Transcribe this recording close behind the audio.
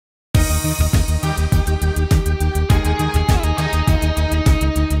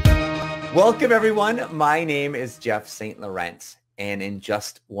Welcome, everyone. My name is Jeff St. Laurent, and in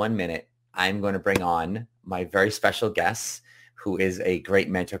just 1 minute, I'm going to bring on my very special guest, who is a great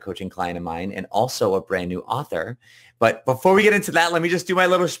mentor coaching client of mine and also a brand new author. But before we get into that, let me just do my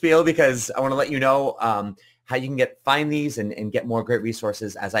little spiel, because I want to let you know how you can find these and get more great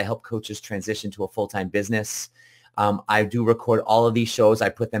resources as I help coaches transition to a full-time business. I do record all of these shows. I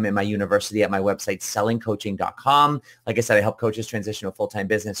put them in my university at my website, sellingcoaching.com. Like I said, I help coaches transition to a full-time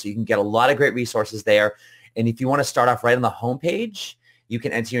business. So you can get a lot of great resources there. And if you want to start off right on the homepage, you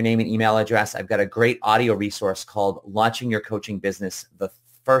can enter your name and email address. I've got a great audio resource called Launching Your Coaching Business, the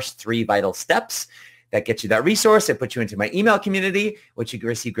First 3 Vital Steps. That gets you that resource. It puts you into my email community, which you can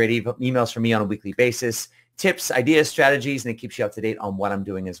receive great emails from me on a weekly basis, tips, ideas, strategies, and it keeps you up to date on what I'm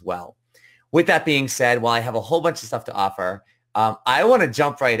doing as well. With that being said, while I have a whole bunch of stuff to offer, I want to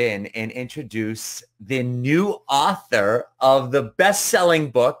jump right in and introduce the new author of the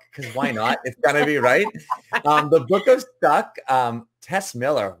best-selling book, because why not? It's going to be, right? The Book of Stuck. Tess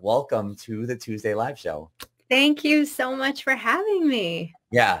Miller, welcome to the Tuesday Live Show. Thank you so much for having me.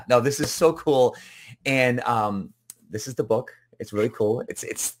 Yeah, no, this is so cool. And this is the book. It's really cool.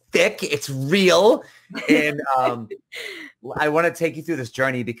 It's thick. It's real. And I want to take you through this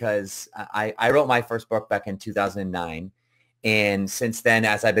journey because I wrote my first book back in 2009. And since then,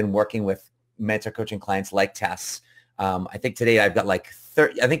 as I've been working with mentor coaching clients like Tess, I think today I've got like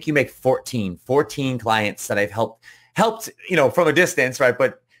 30, I think you make 14 clients that I've helped, from a distance, right?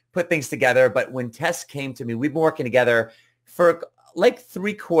 But put things together. But when Tess came to me, we've been working together for like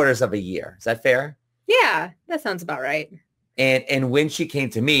 3/4 of a year. Is that fair? Yeah, that sounds about right. And when she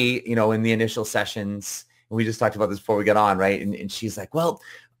came to me, in the initial sessions, and we just talked about this before we got on, right? And she's like, well,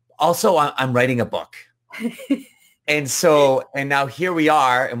 also I'm writing a book. And now here we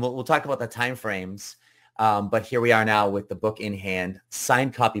are, and we'll talk about the time frames. But here we are now with the book in hand,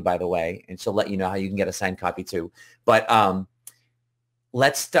 signed copy, by the way, and she'll let you know how you can get a signed copy too. But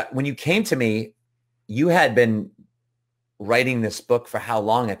let's start. When you came to me, you had been writing this book for how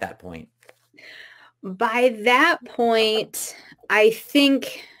long at that point? By that point, I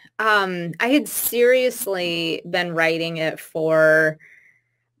think I had seriously been writing it for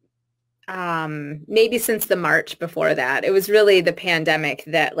maybe since the March before that. It was really the pandemic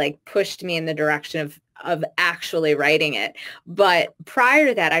that pushed me in the direction of actually writing it. But prior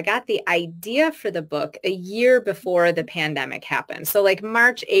to that, I got the idea for the book a year before the pandemic happened. So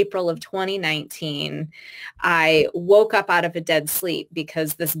March, April of 2019, I woke up out of a dead sleep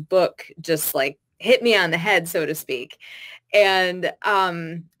because this book just hit me on the head, so to speak. And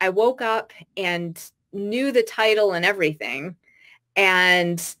I woke up and knew the title and everything.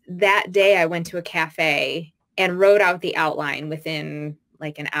 And that day I went to a cafe and wrote out the outline within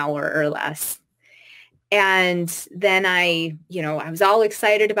an hour or less. And then I was all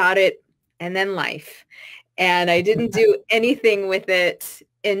excited about it, and then life. And I didn't do anything with it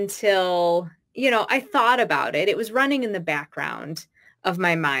until, I thought about it. It was running in the background of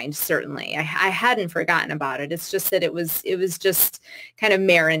my mind, certainly. I hadn't forgotten about it. It's just that it was just kind of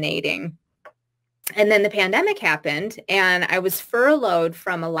marinating. And then the pandemic happened, and I was furloughed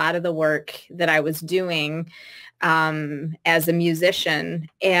from a lot of the work that I was doing as a musician.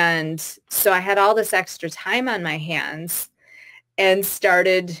 And so I had all this extra time on my hands and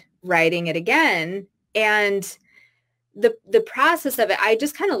started writing it again. And the process of it, I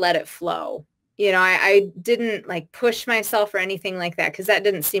just kind of let it flow. I didn't push myself or anything like that, because that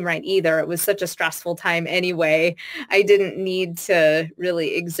didn't seem right either. It was such a stressful time anyway. I didn't need to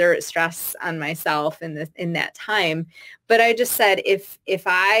really exert stress on myself in that time. But I just said, if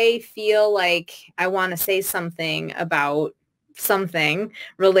I feel like I want to say something about something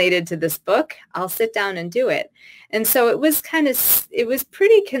related to this book, I'll sit down and do it. And so it was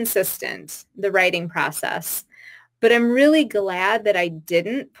pretty consistent, the writing process. But I'm really glad that I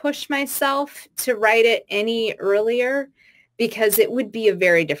didn't push myself to write it any earlier, because it would be a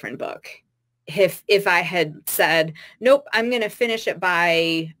very different book if I had said, nope, I'm going to finish it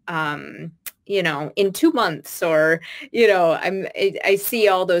by, in 2 months, or, I see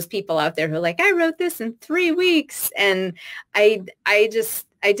all those people out there who are like, I wrote this in 3 weeks. And I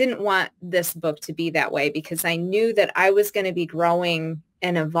didn't want this book to be that way, because I knew that I was going to be growing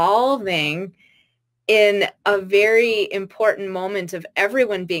and evolving in a very important moment of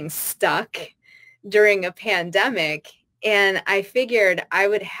everyone being stuck during a pandemic. And I figured I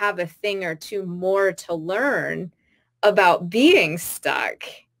would have a thing or two more to learn about being stuck,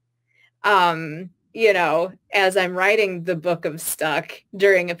 as I'm writing the book of Stuck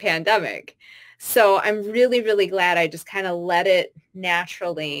during a pandemic. So I'm really, really glad I just kind of let it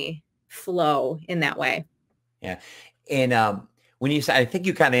naturally flow in that way. Yeah. And when you say, I think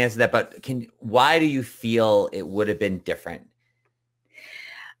you kind of answered that, but why do you feel it would have been different?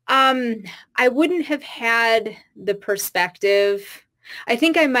 I wouldn't have had the perspective. I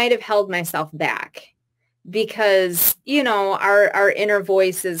think I might have held myself back because, our inner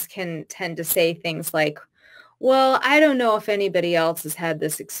voices can tend to say things like, well, I don't know if anybody else has had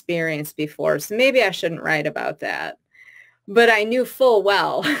this experience before, so maybe I shouldn't write about that. But I knew full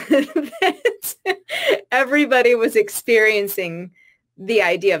well that everybody was experiencing the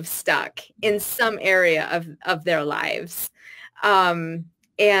idea of stuck in some area of their lives. And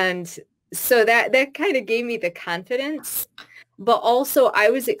so that kind of gave me the confidence, but also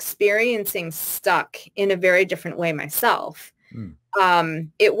I was experiencing stuck in a very different way myself.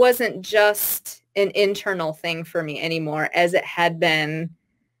 It wasn't just an internal thing for me anymore as it had been,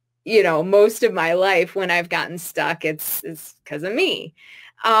 most of my life. When I've gotten stuck, it's because of me.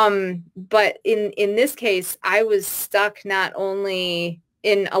 But in this case, I was stuck not only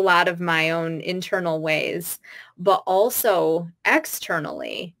in a lot of my own internal ways, but also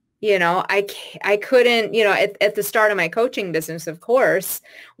externally. I couldn't, at the start of my coaching business, of course,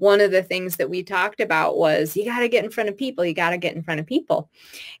 one of the things that we talked about was you got to get in front of people. You got to get in front of people.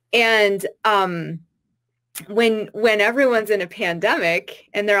 And when everyone's in a pandemic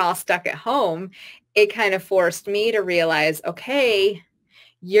and they're all stuck at home, it kind of forced me to realize, okay,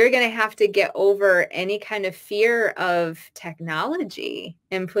 you're going to have to get over any kind of fear of technology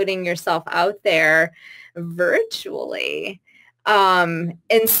and putting yourself out there virtually. And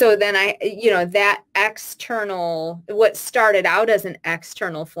so then that external, what started out as an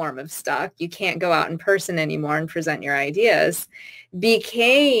external form of stuck, you can't go out in person anymore and present your ideas,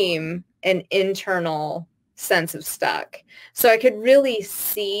 became an internal sense of stuck. So I could really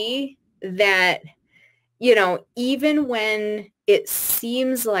see that, even when it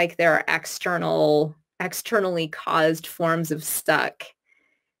seems like there are externally caused forms of stuck,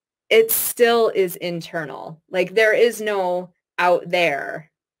 it still is internal. Like there is no out there.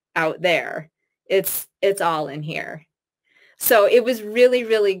 It's all in here. So it was really,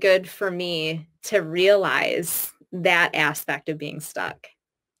 really good for me to realize that aspect of being stuck.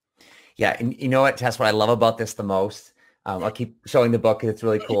 Yeah. And you know what, Tess, what I love about this the most, I'll keep showing the book because it's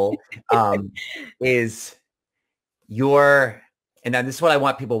really cool, is and then this is what I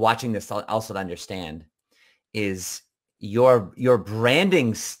want people watching this also to understand, is your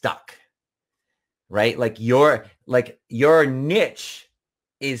branding stuck, right? Like your niche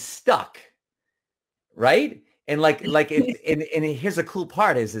is stuck, right? And and here's the cool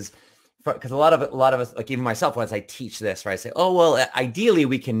part is because a lot of us, like even myself, once I teach this, right, I say, oh, well, ideally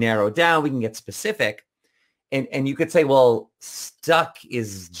we can narrow down, we can get specific. And you could say, well, stuck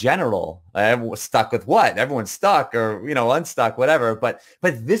is general. Stuck with what? Everyone's stuck or, unstuck, whatever. But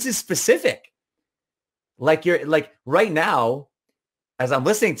this is specific. Like right now, as I'm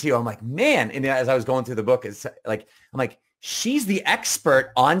listening to you, I'm like, man. And as I was going through the book, I'm like, she's the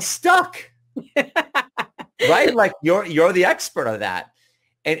expert on stuck, right? Like you're the expert of that.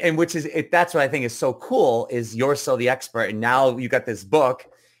 And which is, that's what I think is so cool, is you're so the expert. And now you got this book.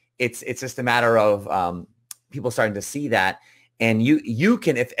 It's just a matter of, people starting to see that, and you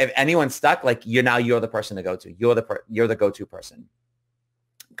can, if anyone's stuck, like you're the person to go to. You're the go-to person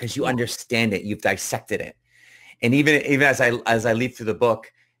because you understand it. You've dissected it. And even as I leaf through the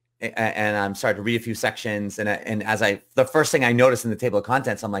book and I'm starting to read a few sections, and the first thing I noticed in the table of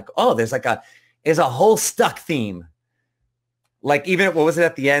contents, I'm like, oh, there's a whole stuck theme. Like even, what was it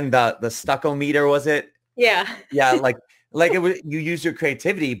at the end? The stucco-meter, was it? Yeah. Yeah. Like it was, you used your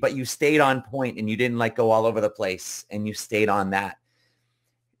creativity, but you stayed on point and you didn't go all over the place, and you stayed on that.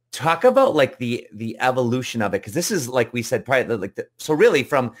 Talk about the evolution of it. Cause this is, like we said, probably so really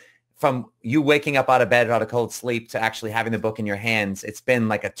from you waking up out of bed, out of cold sleep, to actually having the book in your hands, it's been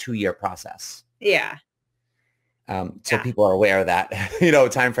like a 2-year process. Yeah. So people are aware of that,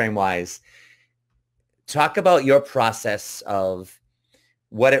 time frame wise. Talk about your process of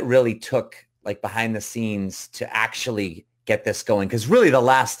what it really took, like behind the scenes, to actually get this going. Because really the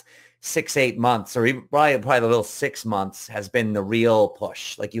last 6-8 months, or even probably the little 6 months, has been the real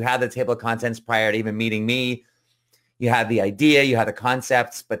push. Like you had the table of contents prior to even meeting me. You had the idea, you had the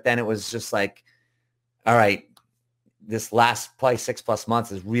concepts, but then it was just like, all right, this last probably 6+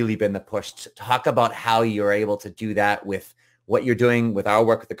 months has really been the push. To talk about how you're able to do that with what you're doing with our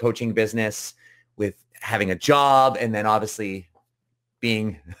work with the coaching business, with having a job, and then obviously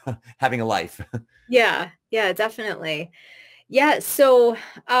having a life. Yeah, definitely. Yeah. So,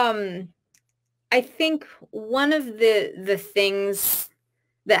 I think one of the things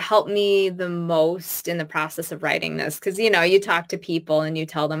that helped me the most in the process of writing this. Because, you know, you talk to people and you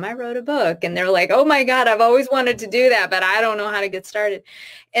tell them, I wrote a book, and they're like, oh my God, I've always wanted to do that, but I don't know how to get started.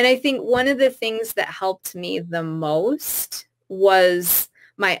 And I think one of the things that helped me the most was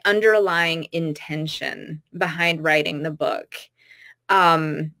my underlying intention behind writing the book.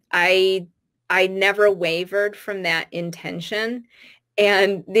 I never wavered from that intention.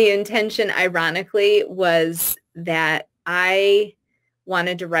 And the intention, ironically, was that I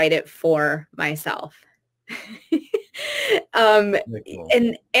wanted to write it for myself. Cool.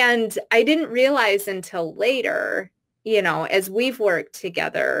 And I didn't realize until later, you know, as we've worked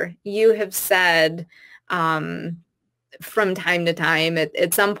together, you have said from time to time,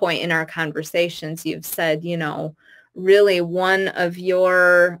 at some point in our conversations, you've said, you know, really one of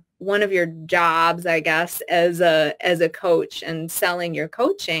your jobs, I guess, as a coach and selling your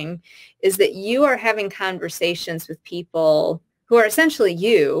coaching is that you are having conversations with people who are essentially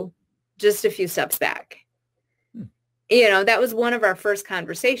you, just a few steps back. You know, that was one of our first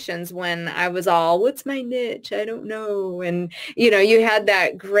conversations when I was all, what's my niche? I don't know. And, you know, you had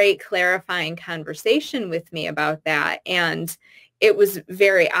that great clarifying conversation with me about that. And it was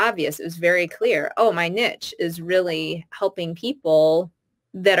very obvious. It was very clear. Oh, my niche is really helping people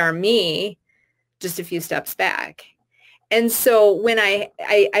that are me just a few steps back. And so when I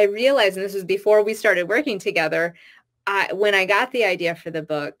realized, and this was before we started working together, when I got the idea for the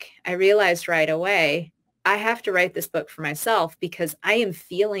book, I realized right away, I have to write this book for myself because I am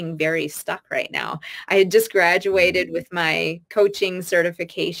feeling very stuck right now. I had just graduated with my coaching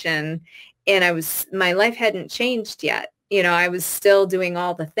certification, and my life hadn't changed yet. You know, I was still doing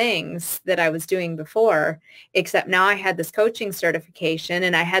all the things that I was doing before, except now I had this coaching certification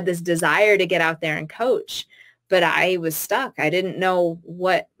and I had this desire to get out there and coach, but I was stuck. I didn't know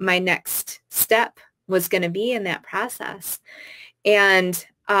what my next step was going to be in that process. And,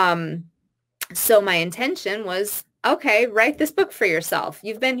 so my intention was, okay, write this book for yourself.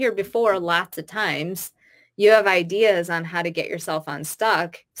 You've been here before lots of times. You have ideas on how to get yourself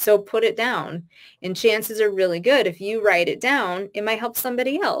unstuck. So put it down. And chances are really good. If you write it down, it might help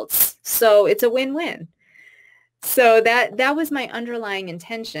somebody else. So it's a win-win. So that was my underlying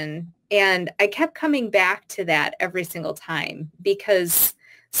intention. And I kept coming back to that every single time because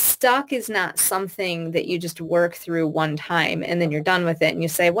stuck is not something that you just work through one time and then you're done with it and you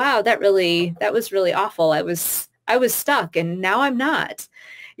say, wow, that was really awful. I was stuck and now I'm not.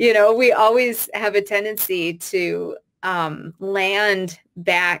 You know, we always have a tendency to land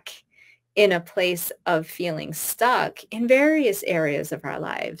back in a place of feeling stuck in various areas of our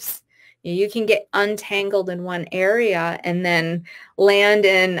lives. You can get untangled in one area and then land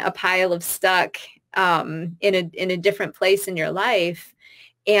in a pile of stuck in a different place in your life.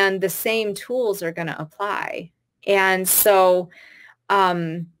 And the same tools are going to apply. And so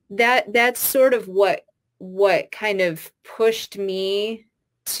that's sort of what kind of pushed me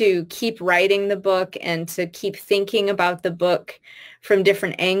to keep writing the book and to keep thinking about the book from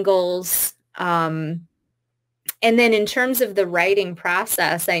different angles. And then in terms of the writing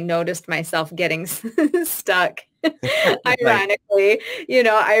process, I noticed myself getting stuck. Ironically, you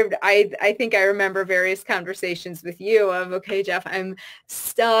know, I think I remember various conversations with you of, okay, Jeff, I'm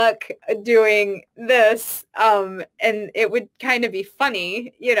stuck doing this. And it would kind of be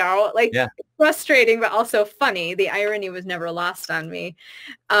funny, you know, like frustrating, but also funny. The irony was never lost on me.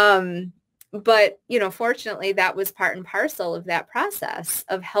 But, you know, fortunately, that was part and parcel of that process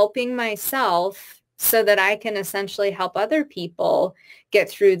of helping myself so that I can essentially help other people get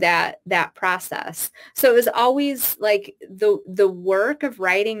through that process. So it was always like the work of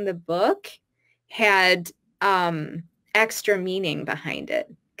writing the book had extra meaning behind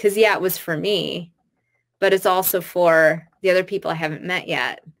it. Because, yeah, it was for me, but it's also for the other people I haven't met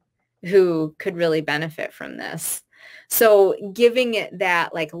yet who could really benefit from this. So giving it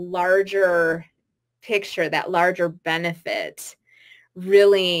that like larger picture, that larger benefit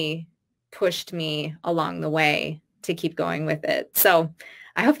really pushed me along the way to keep going with it. So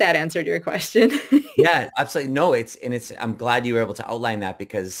I hope that answered your question. Yeah, absolutely. No, I'm glad you were able to outline that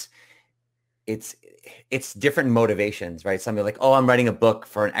because it's different motivations, right? Somebody like, oh, I'm writing a book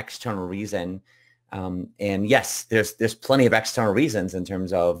for an external reason. And yes, there's plenty of external reasons in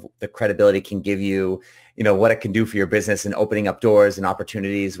terms of the credibility it can give you, you know, what it can do for your business and opening up doors and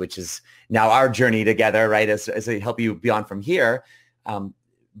opportunities, which is now our journey together, right? As I help you beyond from here.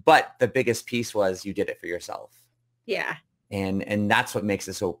 But the biggest piece was you did it for yourself. Yeah. And that's what makes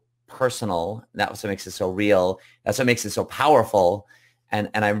it so personal. That's what makes it so real. That's what makes it so powerful. And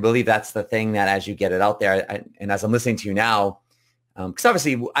I believe that's the thing that as you get it out there, and as I'm listening to you now, Because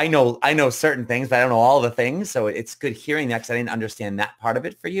obviously I know certain things, but I don't know all the things. So it's good hearing that, because I didn't understand that part of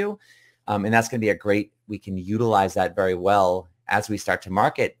it for you. And that's going to be we can utilize that very well as we start to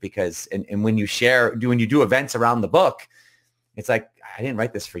market, because, and when you when you do events around the book, it's like, I didn't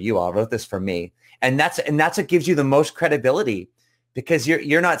write this for you. I wrote this for me. And that's what gives you the most credibility, because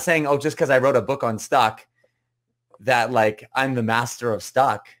you're not saying, oh, just because I wrote a book on stuck, that like I'm the master of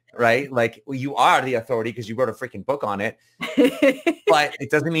stuck, right? Like, well, you are the authority because you wrote a freaking book on it, but it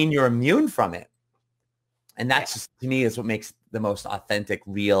doesn't mean you're immune from it. And that's just, to me, is what makes the most authentic,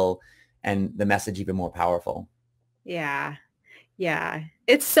 real, and the message even more powerful. Yeah. Yeah.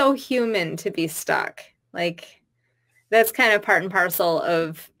 It's so human to be stuck. Like, that's kind of part and parcel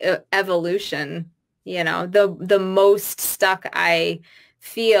of evolution. You know, the most stuck I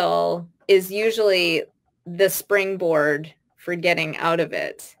feel is usually the springboard for getting out of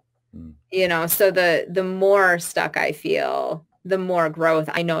it. You know, so the more stuck I feel, the more growth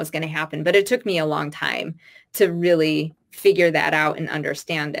I know is going to happen. But it took me a long time to really figure that out and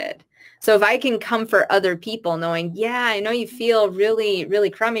understand it. So if I can comfort other people knowing, yeah, I know you feel really, really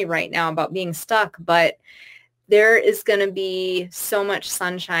crummy right now about being stuck, but there is going to be so much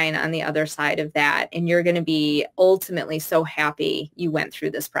sunshine on the other side of that. And you're going to be ultimately so happy you went through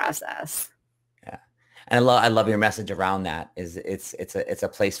this process. Yeah. And I love your message around that. Is it's a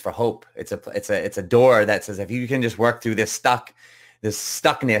place for hope. It's a door that says, if you can just work through this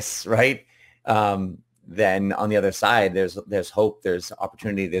stuckness, right? Then on the other side, there's hope, there's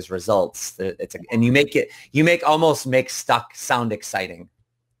opportunity, there's results. And you almost make stuck sound exciting.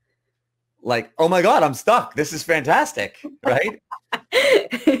 Like, oh my God, I'm stuck. This is fantastic, right?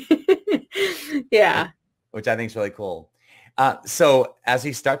 Yeah. Which I think is really cool. So as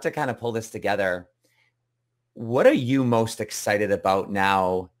we start to kind of pull this together, what are you most excited about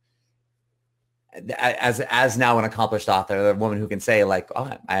now, as now an accomplished author, a woman who can say like,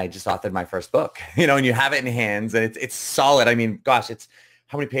 oh, I just authored my first book, you know, and you have it in hands and it's solid. I mean, gosh, it's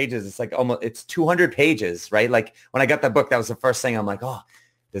how many pages? It's like it's 200 pages, right? Like when I got that book, that was the first thing I'm like, oh,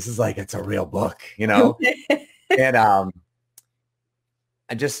 this is like, it's a real book, you know? And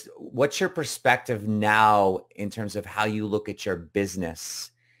what's your perspective now in terms of how you look at your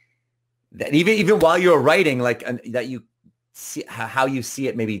business? That even while you're writing, like that you see how you see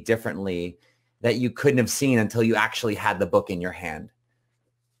it maybe differently, that you couldn't have seen until you actually had the book in your hand.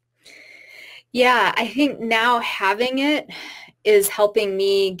 Yeah, I think now having it is helping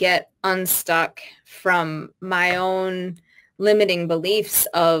me get unstuck from my own limiting beliefs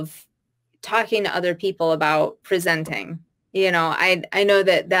of talking to other people about presenting. You know, I know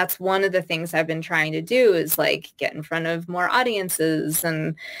that that's one of the things I've been trying to do is like get in front of more audiences,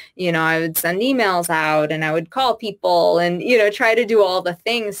 and, you know, I would send emails out and I would call people and, you know, try to do all the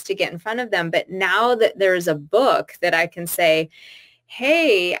things to get in front of them. But now that there's a book that I can say,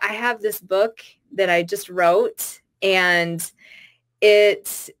 hey, I have this book that I just wrote, and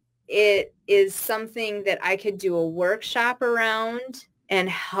it is something that I could do a workshop around and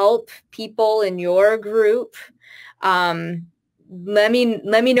help people in your group. Let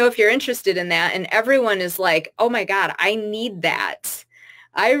me know if you're interested in that. And everyone is like, oh my God, I need that.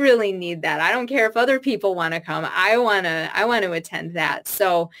 I really need that. I don't care if other people want to come. I want to attend that.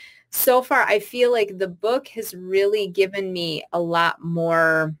 So far, I feel like the book has really given me a lot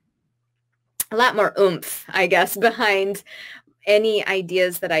more oomph, I guess, behind any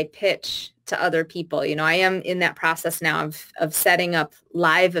ideas that I pitch to other people. You know, I am in that process now of setting up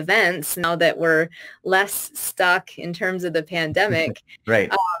live events now that we're less stuck in terms of the pandemic.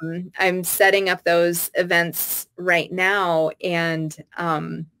 Right. I'm setting up those events right now, and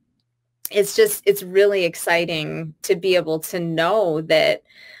it's really exciting to be able to know that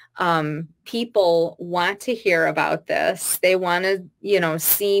people want to hear about this. They want to, you know,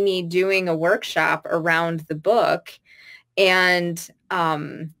 see me doing a workshop around the book. And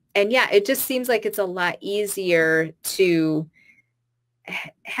yeah, it just seems like it's a lot easier to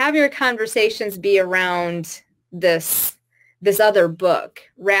have your conversations be around this other book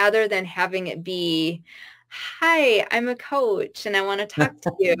rather than having it be, hi, I'm a coach and I want to talk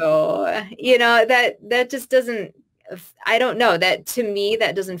to you. You know, that just doesn't, I don't know, that to me,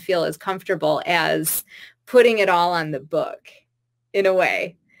 that doesn't feel as comfortable as putting it all on the book in a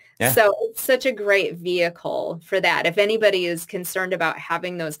way. Yeah. So it's such a great vehicle for that. If anybody is concerned about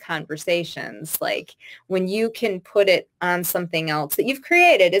having those conversations, like when you can put it on something else that you've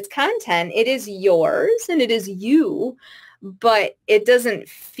created, it's content, it is yours and it is you, but it doesn't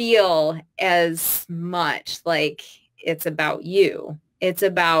feel as much like it's about you. It's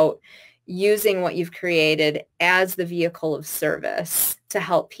about using what you've created as the vehicle of service to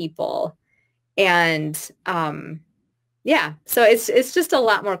help people. And Yeah. So it's just a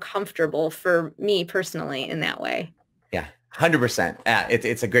lot more comfortable for me personally in that way. Yeah, 100%.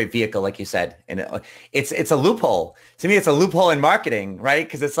 It's a great vehicle, like you said, and it's a loophole. To me, it's a loophole in marketing, right?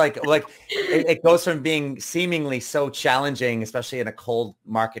 Because it's like it goes from being seemingly so challenging, especially in a cold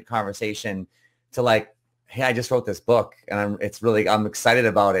market conversation, to like, hey, I just wrote this book, and I'm excited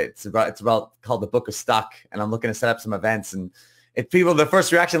about it. It's about called The Book of Stuck, and I'm looking to set up some events, and the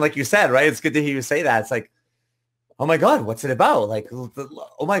first reaction, like you said, right? It's good to hear you say that. It's like, oh my God, what's it about? Like,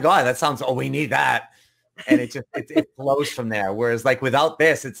 oh my God, that sounds, oh, we need that. And it flows from there. Whereas like without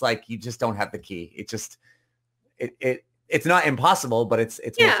this, it's like, you just don't have the key. It's not impossible, but it's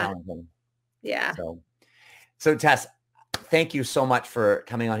more Yeah. challenging. Yeah. So Tess, thank you so much for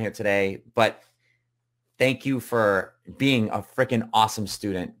coming on here today, but thank you for being a freaking awesome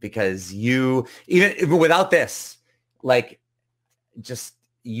student, because you, even without this, like, just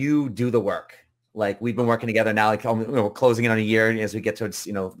you do the work. Like, we've been working together now, like, we're closing in on a year as we get towards,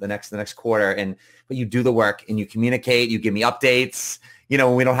 the next quarter. But you do the work and you communicate, you give me updates,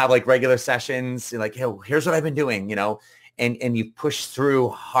 when we don't have like regular sessions, you're like, hey, here's what I've been doing, and you push through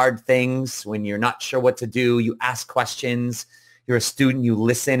hard things when you're not sure what to do. You ask questions. You're a student, you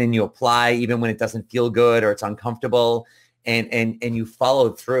listen and you apply even when it doesn't feel good or it's uncomfortable, and you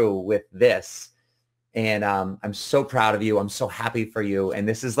followed through with this. And I'm so proud of you. I'm so happy for you. And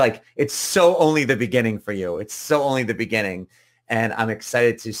this is like, it's so only the beginning for you. It's so only the beginning. And I'm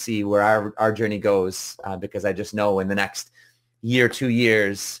excited to see where our journey goes, because I just know in the next year, 2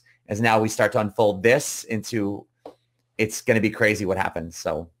 years, as now we start to unfold this into, it's going to be crazy what happens.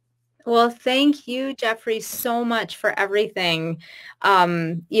 So. Well, thank you, Jeffrey, so much for everything.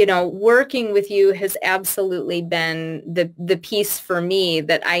 Working with you has absolutely been the piece for me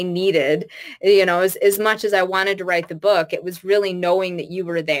that I needed. As much as I wanted to write the book, it was really knowing that you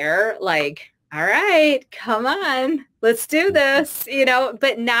were there, like, all right, come on, let's do this,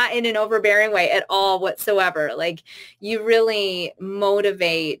 but not in an overbearing way at all whatsoever. Like, you really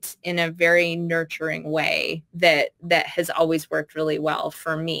motivate in a very nurturing way that has always worked really well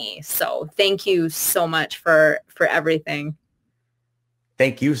for me. So thank you so much for everything.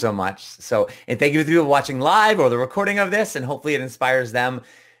 Thank you so much. And thank you to the people watching live or the recording of this, and hopefully it inspires them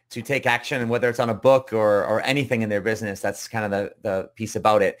to take action, and whether it's on a book or anything in their business. That's kind of the piece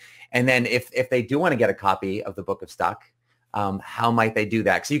about it. And then if they do want to get a copy of the Book of Stuck, how might they do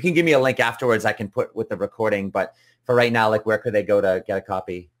that? So you can give me a link afterwards I can put with the recording, but for right now, like, where could they go to get a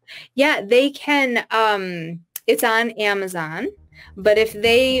copy? Yeah, they can, it's on Amazon, but if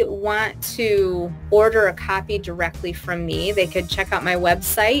they want to order a copy directly from me, they could check out my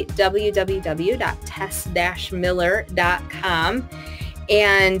website, www.tess-miller.com.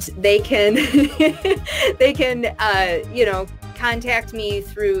 And they can, contact me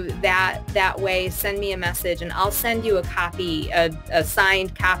through that way, send me a message, and I'll send you a copy, a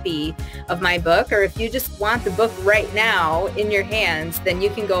signed copy of my book. Or if you just want the book right now in your hands, then you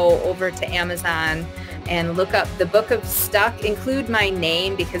can go over to Amazon and look up The Book of Stuck, include my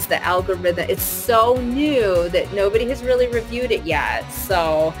name, because the algorithm, it's so new that nobody has really reviewed it yet.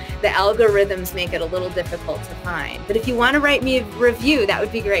 So the algorithms make it a little difficult to find. But if you want to write me a review, that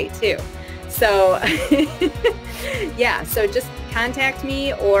would be great too. So yeah, so just contact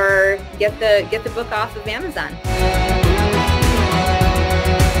me or get the book off of Amazon.